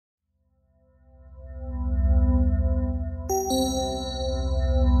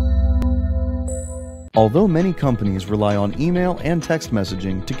Although many companies rely on email and text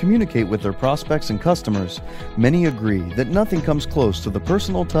messaging to communicate with their prospects and customers, many agree that nothing comes close to the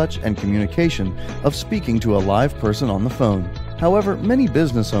personal touch and communication of speaking to a live person on the phone. However, many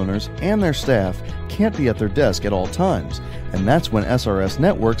business owners and their staff can't be at their desk at all times, and that's when SRS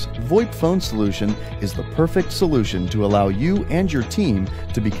Networks' VoIP phone solution is the perfect solution to allow you and your team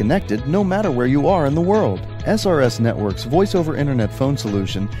to be connected no matter where you are in the world. SRS Networks' Voice over Internet phone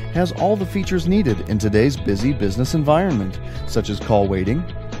solution has all the features needed in today's busy business environment, such as call waiting,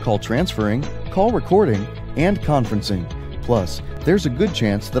 call transferring, call recording, and conferencing. Plus, there's a good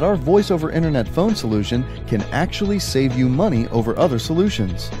chance that our Voice over Internet phone solution can actually save you money over other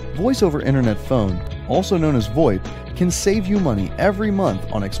solutions. Voice over Internet phone, also known as VoIP, can save you money every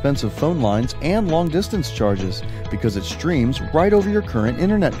month on expensive phone lines and long-distance charges because it streams right over your current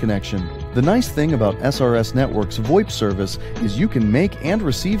internet connection. The nice thing about SRS Networks' VoIP service is you can make and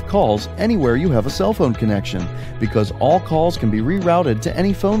receive calls anywhere you have a cell phone connection because all calls can be rerouted to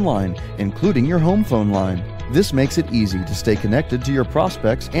any phone line, including your home phone line. This makes it easy to stay connected to your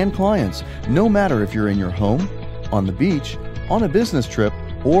prospects and clients, no matter if you're in your home, on the beach, on a business trip,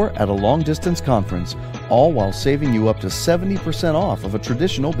 or at a long-distance conference, all while saving you up to 70% off of a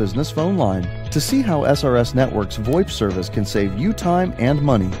traditional business phone line. To see how SRS Networks' VoIP service can save you time and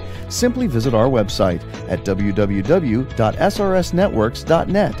money, simply visit our website at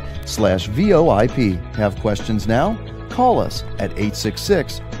www.srsnetworks.net/VoIP. Have questions now? Call us at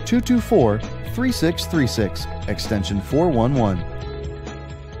 866-224-3636, extension 411.